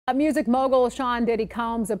Music mogul Diddy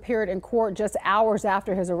Combs appeared in court just hours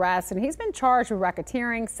after his arrest, and he's been charged with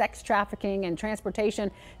racketeering, sex trafficking, and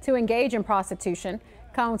transportation to engage in prostitution.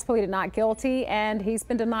 Combs pleaded not guilty, and he's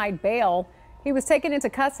been denied bail. He was taken into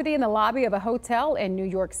custody in the lobby of a hotel in New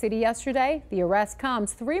York City yesterday. The arrest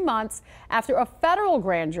comes 3 months after a federal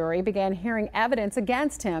grand jury began hearing evidence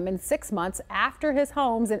against him, and 6 months after his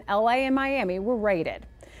homes in LA and Miami were raided.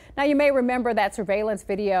 Now, you may remember that surveillance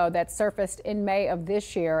video that surfaced in May of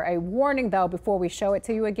this year. A warning, though, before we show it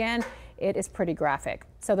to you again, it is pretty graphic.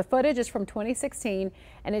 So the footage is from 2016,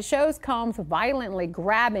 and it shows Combs violently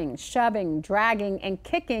grabbing, shoving, dragging, and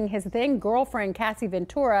kicking his then-girlfriend, Cassie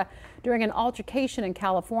Ventura, during an altercation in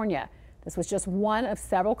California. This was just one of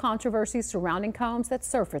several controversies surrounding Combs that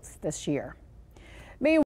surfaced this year.